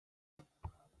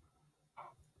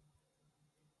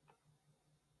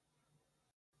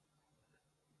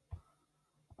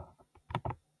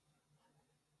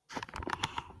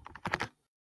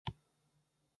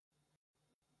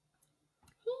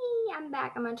I'm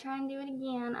back. I'm going to try and do it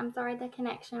again. I'm sorry the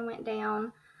connection went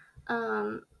down.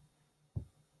 I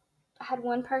had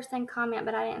one person comment,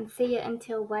 but I didn't see it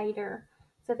until later.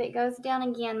 So if it goes down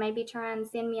again, maybe try and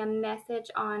send me a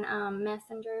message on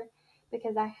Messenger,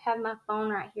 because I have my phone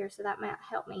right here, so that might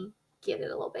help me get it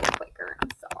a little bit quicker. I'm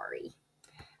sorry.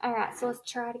 Alright, so let's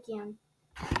try it again.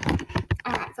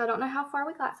 Alright, so I don't know how far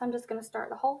we got, so I'm just going to start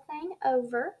the whole thing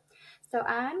over. So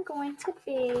I'm going to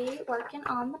be working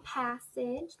on the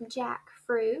passage,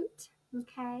 Jackfruit,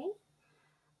 okay?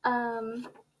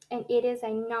 And it is a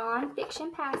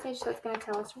non-fiction passage, so it's going to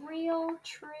tell us real,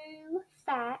 true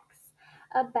facts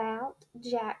about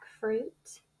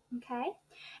jackfruit, okay?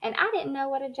 And I didn't know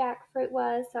what a jackfruit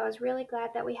was, so I was really glad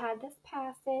that we had this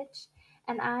passage.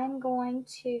 And I'm going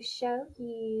to show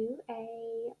you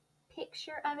a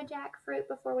picture of a jackfruit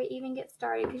before we even get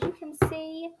started, because you can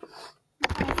see the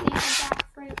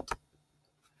jackfruit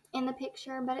in the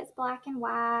picture, but it's black and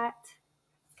white.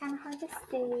 It's kind of hard to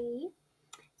see.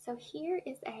 So here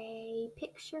is a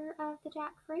picture of the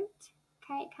jackfruit.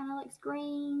 Okay, it kind of looks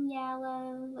green,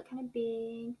 yellow, look kind of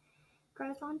big.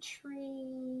 Grows on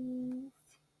trees.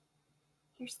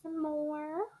 Here's some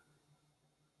more.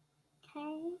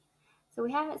 Okay, so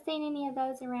we haven't seen any of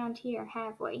those around here,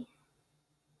 have we?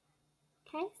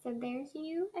 Okay, so there's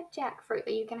you a jackfruit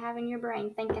that you can have in your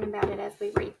brain thinking about it as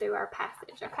we read through our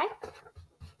passage, okay?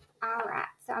 Alright,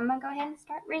 so I'm going to go ahead and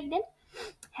start reading.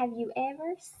 Have you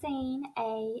ever seen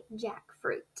a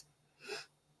jackfruit?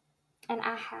 And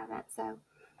I haven't, so.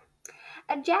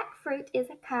 A jackfruit is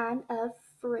a kind of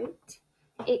fruit.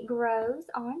 It grows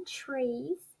on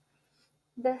trees.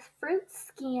 The fruit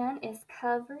skin is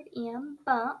covered in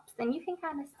bumps, and you can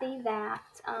kind of see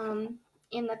that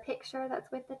in the picture that's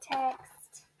with the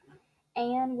text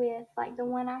and with like the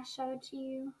one I showed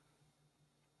you.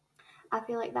 I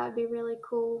feel like that would be really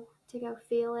cool to go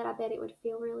feel it. I bet it would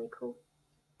feel really cool.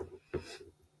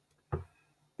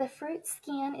 The fruit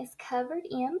skin is covered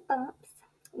in bumps.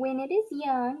 When it is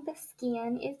young, the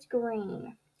skin is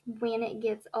green. When it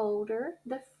gets older,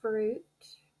 the fruit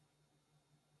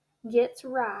gets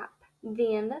ripe.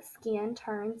 Then the skin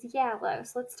turns yellow.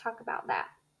 So let's talk about that.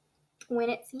 When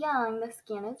it's young, the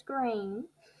skin is green.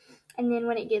 And then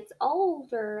when it gets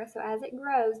older, so as it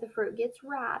grows, the fruit gets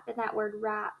ripe. And that word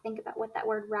ripe, think about what that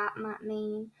word ripe might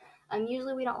mean.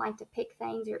 Usually we don't like to pick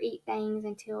things or eat things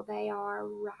until they are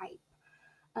ripe.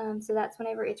 So that's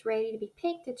whenever it's ready to be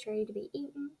picked, it's ready to be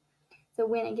eaten. So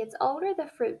when it gets older, the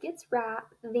fruit gets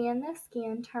ripe, then the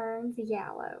skin turns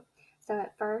yellow. So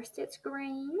at first it's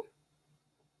green,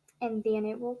 and then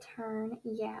it will turn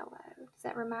yellow. Does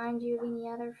that remind you of any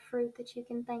other fruit that you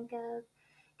can think of?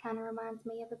 Kind of reminds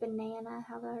me of a banana,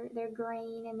 how they're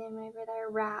green, and then whenever they're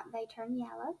ripe, they turn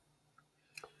yellow.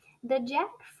 The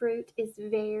jackfruit is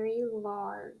very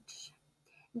large.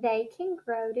 They can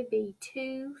grow to be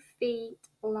 2 feet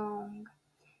long.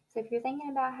 So if you're thinking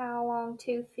about how long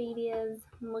 2 feet is,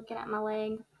 I'm looking at my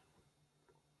leg.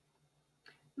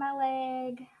 My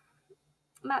leg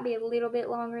might be a little bit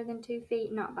longer than 2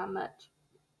 feet, not by much.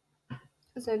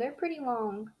 So they're pretty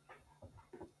long.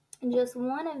 And just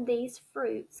one of these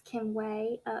fruits can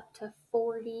weigh up to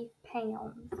 40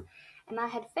 pounds. And I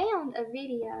had found a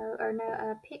video, or no,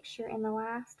 a picture in the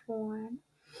last one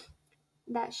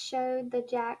that showed the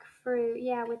jackfruit,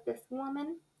 yeah, with this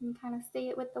woman. You can kind of see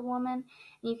it with the woman.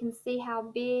 And you can see how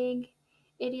big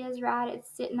it is, right? It's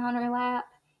sitting on her lap.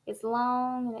 It's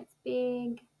long and it's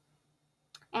big.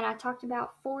 And I talked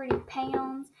about 40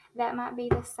 pounds. That might be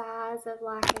the size of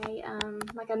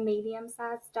like a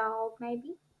medium-sized dog,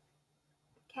 maybe.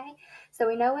 Okay, so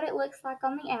we know what it looks like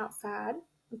on the outside.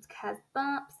 It has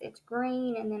bumps, it's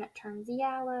green, and then it turns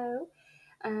yellow.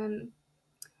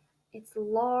 It's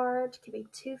large, it can be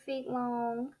 2 feet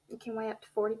long. It can weigh up to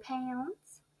 40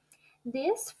 pounds.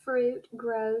 This fruit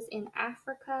grows in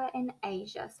Africa and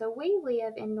Asia. So we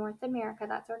live in North America.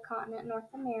 That's our continent,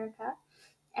 North America.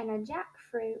 And a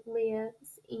jackfruit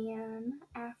lives in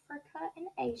Africa and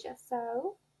Asia.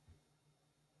 So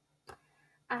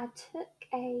I took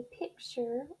a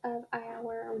picture of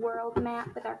our world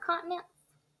map with our continents.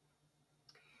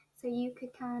 So you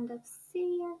could kind of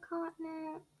see our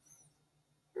continents.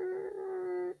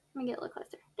 Let me get a little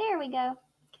closer. There we go.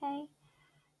 Okay.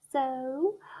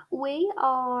 So we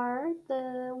are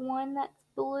the one that's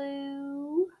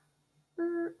blue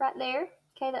right there.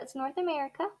 Okay, that's North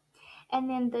America. And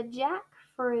then the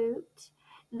jackfruit,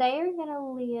 they're going to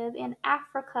live in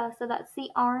Africa. So that's the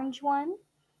orange one.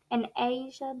 And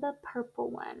Asia, the purple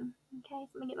one. Okay, so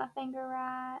let me get my finger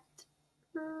right.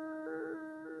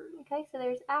 Okay, so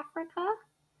there's Africa.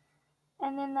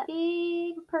 And then the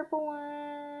big purple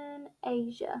one,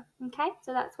 Asia. Okay,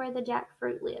 so that's where the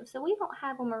jackfruit lives. So we don't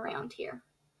have them around here.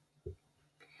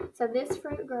 So this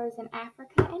fruit grows in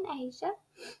Africa and Asia.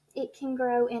 It can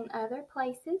grow in other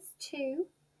places too.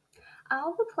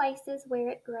 All the places where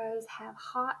it grows have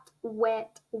hot,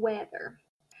 wet weather.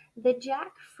 The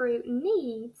jackfruit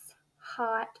needs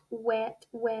hot, wet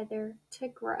weather to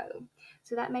grow.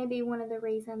 So that may be one of the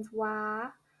reasons why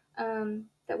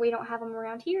that we don't have them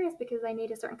around here, is because they need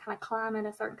a certain kind of climate,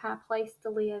 a certain kind of place to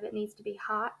live. It needs to be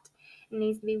hot. It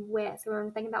needs to be wet. So when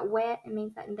we're thinking about wet, it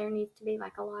means that there needs to be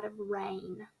like a lot of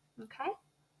rain. Okay?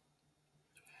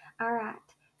 All right.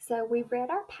 So we've read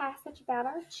our passage about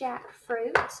our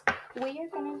jackfruit. We are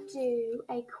going to do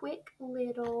a quick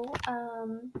little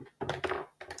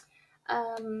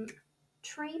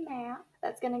tree map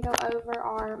that's going to go over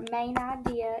our main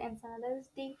idea and some of those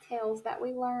details that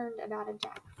we learned about a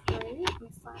jackfruit. Let me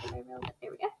slide it over a little bit.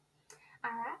 There we go.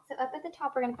 All right, so up at the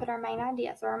top, we're going to put our main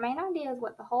idea. So our main idea is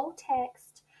what the whole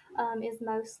text is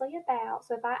mostly about.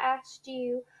 So if I asked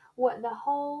you what the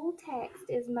whole text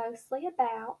is mostly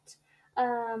about,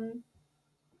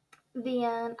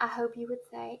 then I hope you would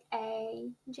say a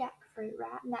jackfruit,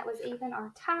 right? And that was even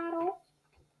our title.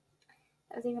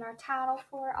 That was even our title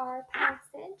for our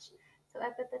passage. So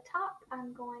up at the top,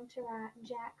 I'm going to write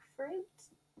jackfruit.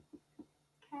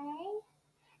 Okay.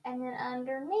 And then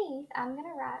underneath, I'm going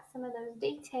to write some of those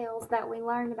details that we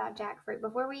learned about jackfruit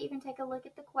before we even take a look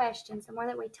at the questions. The more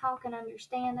that we talk and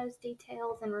understand those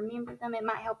details and remember them, it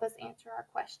might help us answer our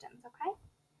questions, okay?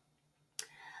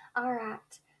 All right.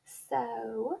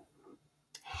 So,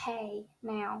 hey,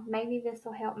 now, maybe this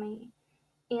will help me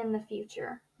in the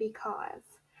future because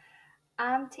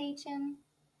I'm teaching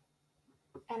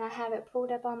and I have it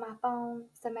pulled up on my phone,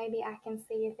 so maybe I can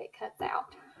see if it cuts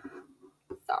out.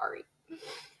 Sorry.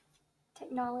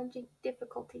 Technology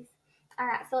difficulties. All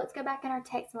right, so let's go back in our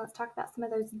text and let's talk about some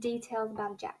of those details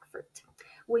about a jackfruit.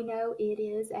 We know it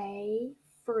is a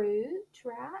fruit,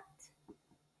 right?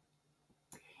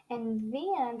 And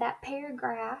then that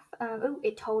paragraph,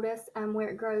 it told us where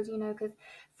it grows, because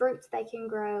fruits, they can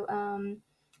grow,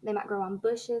 they might grow on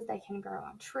bushes, they can grow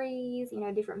on trees,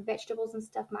 different vegetables and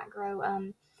stuff might grow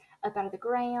up out of the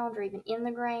ground or even in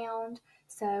the ground.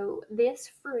 So this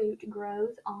fruit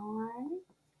grows on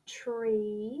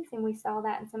trees, and we saw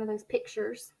that in some of those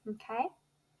pictures, okay?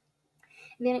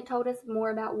 And then it told us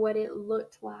more about what it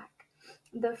looked like.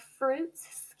 The fruit's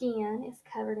skin is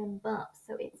covered in bumps,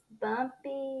 so it's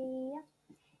bumpy.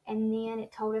 And then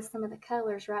it told us some of the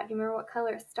colors, right? Do you remember what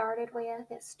color it started with?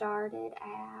 It started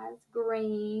as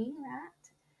green,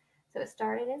 right? So it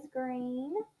started as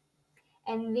green.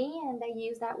 And then they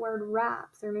use that word ripe.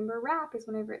 So remember, ripe is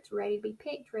whenever it's ready to be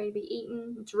picked, ready to be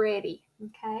eaten, it's ready,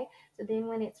 okay? So then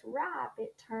when it's ripe,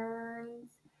 it turns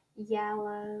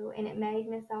yellow, and it made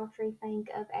Miss Autry think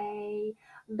of a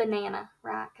banana,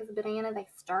 right? Because a banana, they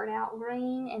start out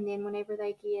green, and then whenever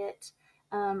they get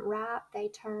ripe, they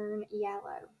turn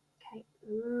yellow, okay?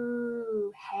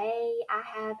 Ooh, hey, I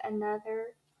have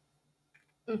another,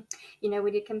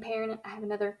 we did comparing, I have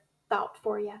another thought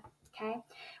for you. Okay,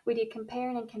 we did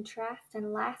comparing and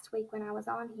contrasting last week when I was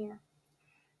on here.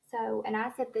 So, and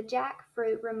I said the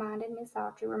jackfruit reminded Miss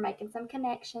Autry we're making some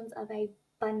connections of a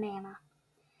banana.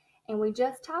 And we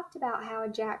just talked about how a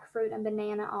jackfruit and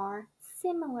banana are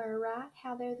similar, right?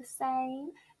 How they're the same.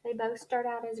 They both start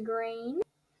out as green,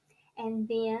 and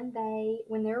then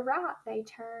when they're ripe, they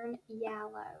turn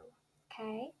yellow.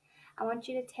 Okay, I want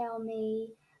you to tell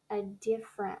me a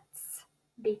difference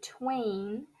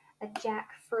between a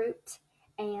jackfruit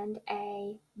and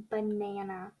a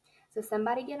banana. So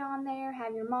somebody get on there,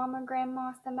 have your mama,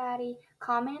 grandma, somebody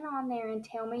comment on there and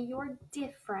tell me your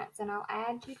difference, and I'll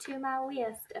add you to my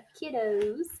list of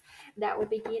kiddos that will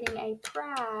be getting a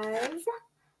prize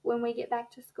when we get back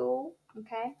to school.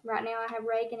 Okay, right now I have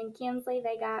Reagan and Kinsley.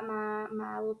 They got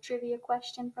my little trivia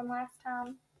question from last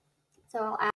time, so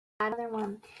I'll add another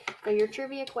one. So your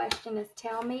trivia question is,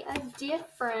 tell me a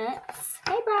difference.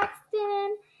 Hey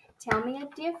Braxton, tell me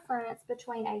a difference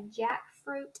between a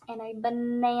jackfruit and a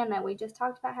banana. We just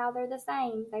talked about how they're the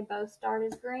same. They both start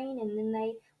as green, and then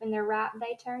when they're ripe,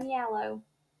 they turn yellow.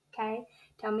 Okay,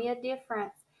 tell me a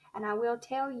difference, and I will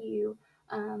tell you.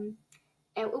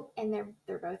 And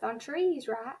they're both on trees,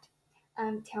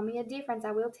 right? Tell me a difference.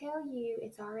 I will tell you,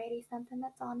 it's already something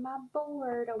that's on my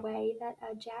board, a way that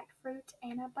a jackfruit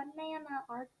and a banana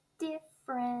are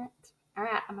different. All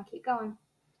right, I'm going to keep going.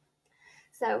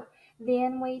 So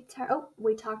then we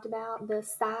talked about the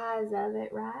size of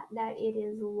it, right? That it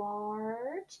is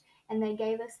large, and they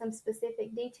gave us some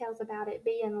specific details about it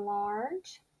being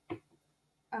large.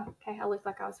 Oh, okay, I looked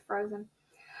like I was frozen.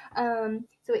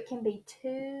 So it can be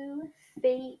 2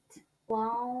 feet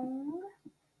long,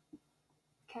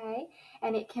 okay,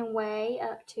 and it can weigh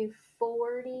up to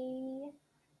 40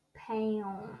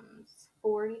 pounds.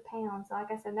 40 pounds. So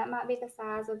like I said, that might be the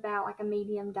size of about like a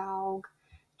medium dog.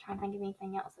 I'm trying to think of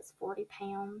anything else that's 40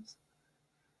 pounds.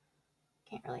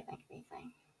 Can't really think of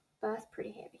anything, but it's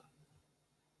pretty heavy.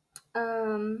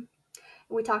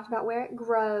 We talked about where it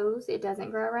grows. It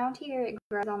doesn't grow around here. It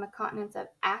grows on the continents of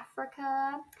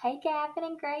Africa. Hey, Gavin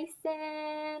and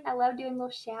Grayson. I love doing little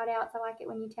shout outs. I like it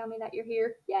when you tell me that you're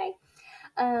here. Yay.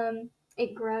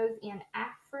 It grows in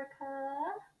Africa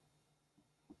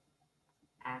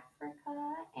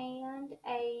and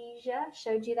Asia.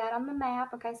 Showed you that on the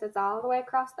map. Okay, so it's all the way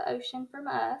across the ocean from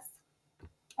us.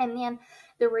 And then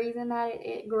the reason that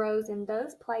it grows in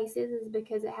those places is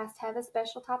because it has to have a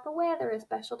special type of weather, a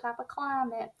special type of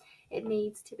climate. It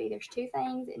needs to be, there's 2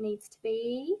 things. It needs to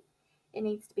be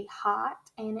hot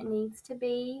and it needs to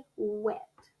be wet.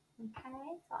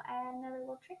 Okay, so I'll add another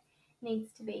little trick. It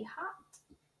needs to be hot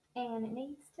and it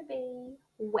needs to be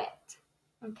wet.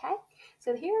 Okay,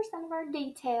 so here are some of our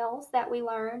details that we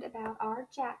learned about our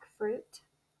jackfruit.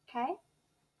 Okay.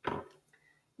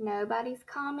 Nobody's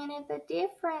commented the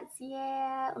difference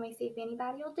yet. Let me see if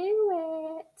anybody will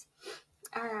do it.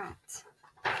 All right.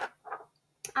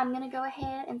 I'm going to go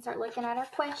ahead and start looking at our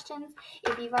questions.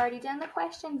 If you've already done the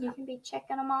questions, you can be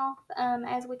checking them off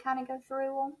as we kind of go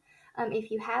through them. If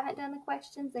you haven't done the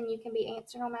questions, then you can be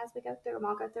answering them as we go through them.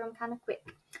 I'll go through them kind of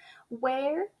quick.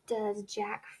 Where does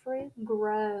jackfruit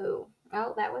grow?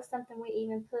 Oh, that was something we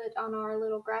even put on our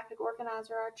little graphic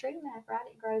organizer, our tree map, right?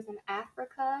 It grows in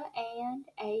Africa and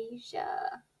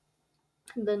Asia,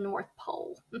 the North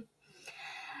Pole.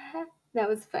 That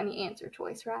was a funny answer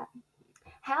choice, right?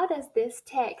 How does this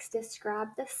text describe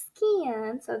the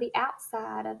skin, so the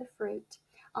outside of the fruit,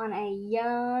 on a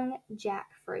young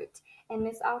jackfruit? And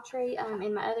Miss Autry,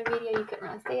 in my other video, you couldn't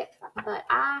really see it, but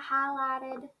I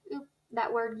highlighted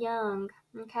that word young.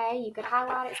 Okay, you could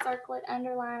highlight it, circle it,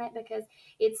 underline it, because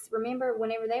it's, remember,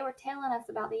 whenever they were telling us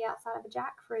about the outside of a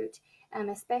jackfruit,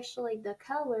 especially the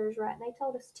colors, right, they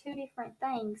told us 2 different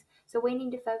things. So we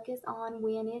need to focus on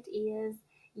when it is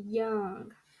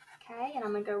young. Okay, and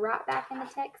I'm going to go right back in the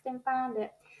text and find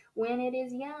it. When it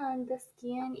is young, the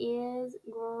skin is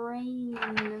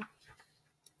green.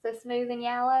 So smooth and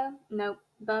yellow? Nope.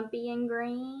 Bumpy and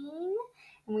green?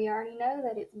 And we already know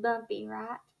that it's bumpy,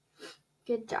 right?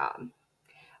 Good job.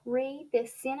 Read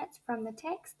this sentence from the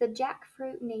text. The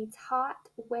jackfruit needs hot,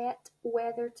 wet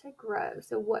weather to grow.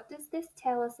 So what does this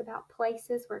tell us about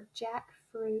places where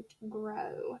jackfruit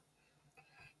grow?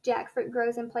 Jackfruit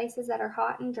grows in places that are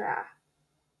hot and dry.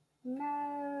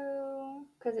 No,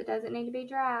 because it doesn't need to be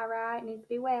dry, right? It needs to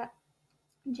be wet.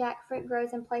 Jackfruit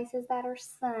grows in places that are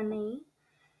sunny.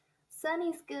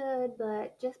 Sunny's good,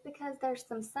 but just because there's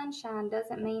some sunshine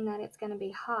doesn't mean that it's going to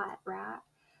be hot, right?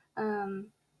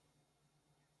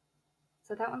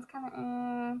 So that one's kind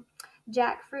of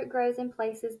Jackfruit grows in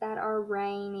places that are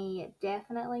rainy. It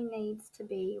definitely needs to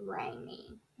be rainy.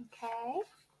 Okay.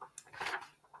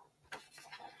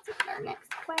 Our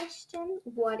next question.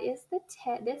 What is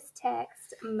this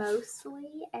text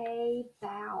mostly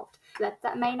about? That's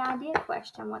that main idea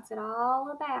question. What's it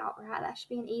all about, right? That should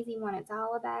be an easy one. It's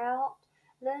all about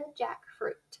the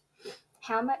jackfruit.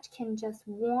 How much can just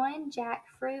one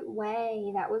jackfruit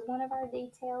weigh? That was one of our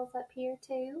details up here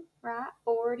too, right?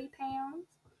 40 pounds.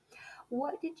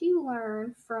 What did you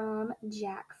learn from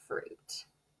jackfruit?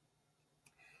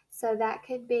 So that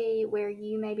could be where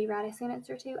you maybe write a sentence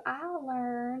or two. I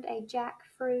learned a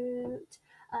jackfruit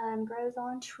grows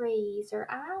on trees, or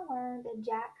I learned a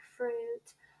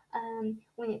jackfruit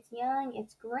when it's young,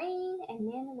 it's green, and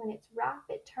then when it's ripe,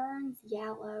 it turns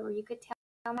yellow. Or you could tell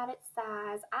about its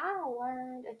size. I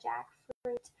learned a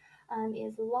jackfruit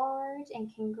is large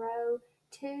and can grow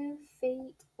 2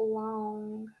 feet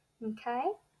long. Okay.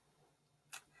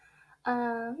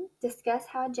 Discuss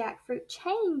how jackfruit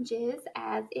changes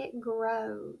as it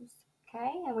grows.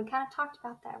 Okay, and we kind of talked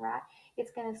about that, right?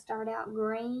 It's going to start out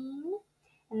green,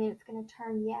 and then it's going to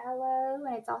turn yellow,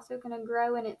 and it's also going to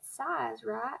grow in its size,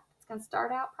 right? It's going to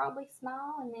start out probably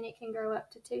small, and then it can grow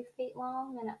up to 2 feet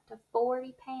long and up to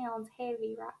 40 pounds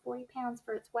heavy, right? 40 pounds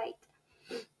for its weight.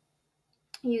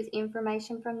 Use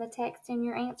information from the text in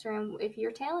your answer, and if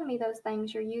you're telling me those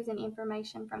things, you're using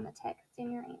information from the text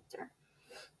in your answer.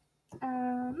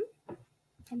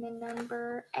 And then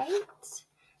number 8,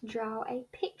 draw a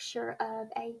picture of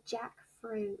a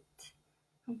jackfruit.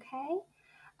 Okay,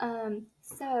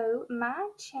 so my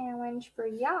challenge for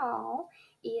y'all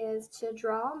is to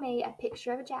draw me a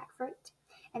picture of a jackfruit,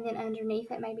 And then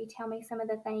underneath it, maybe tell me some of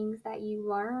the things that you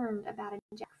learned about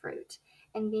a jackfruit.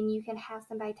 And then you can have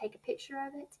somebody take a picture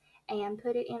of it and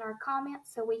put it in our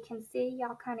comments so we can see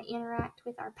y'all kind of interact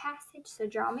with our passage. So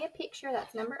draw me a picture,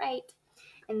 that's number 8.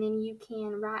 And then you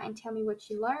can write and tell me what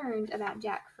you learned about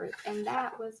jackfruit. And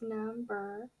that was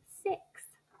number 6.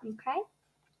 Okay?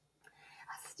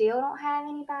 I still don't have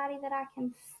anybody that I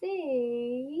can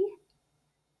see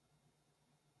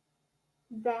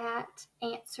that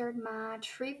answered my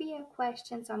trivia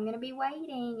question, so I'm going to be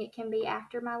waiting. It can be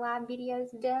after my live video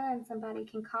is done. Somebody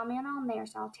can comment on there,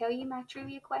 so I'll tell you my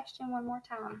trivia question one more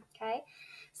time, okay?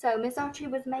 So Miss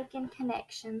Autry was making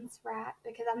connections, right?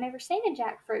 Because I've never seen a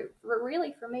jackfruit.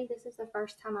 Really, for me, this is the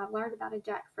first time I've learned about a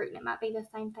jackfruit, and it might be the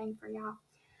same thing for y'all.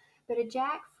 But a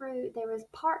jackfruit, there was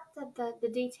parts of the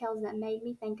details that made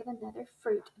me think of another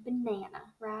fruit, a banana,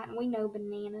 right? And we know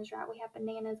bananas, right? We have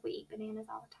bananas, we eat bananas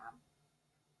all the time.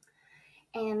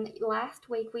 And last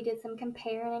week we did some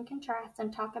comparing and contrast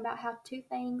and talk about how two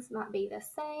things might be the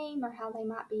same or how they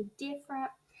might be different.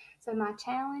 So my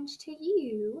challenge to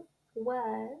you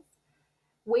was,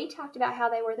 we talked about how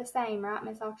they were the same, right?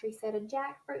 Miss Autry said a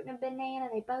jackfruit and a banana,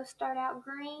 they both start out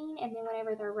green, and then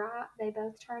whenever they're ripe, they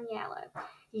both turn yellow.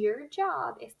 Your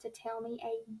job is to tell me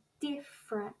a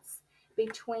difference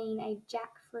between a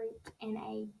jackfruit and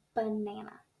a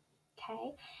banana.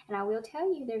 Okay, and I will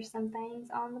tell you there's some things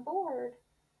on the board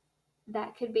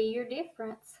that could be your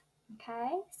difference.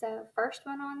 Okay, so first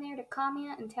one on there to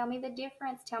comment and tell me the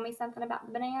difference. Tell me something about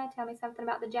the banana. Tell me something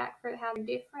about the jackfruit, how they're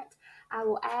different. I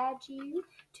will add you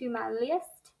to my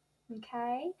list,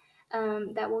 okay,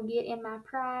 that will get in my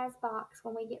prize box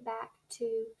when we get back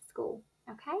to school,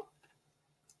 okay?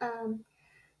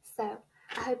 So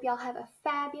I hope y'all have a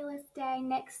fabulous day.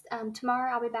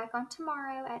 Tomorrow, I'll be back on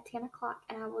tomorrow at 10 o'clock,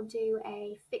 and I will do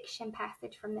a fiction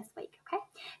passage from this week, okay?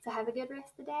 So have a good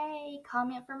rest of the day.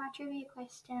 Comment for my trivia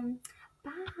question.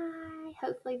 Bye.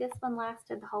 Hopefully this one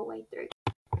lasted the whole way through.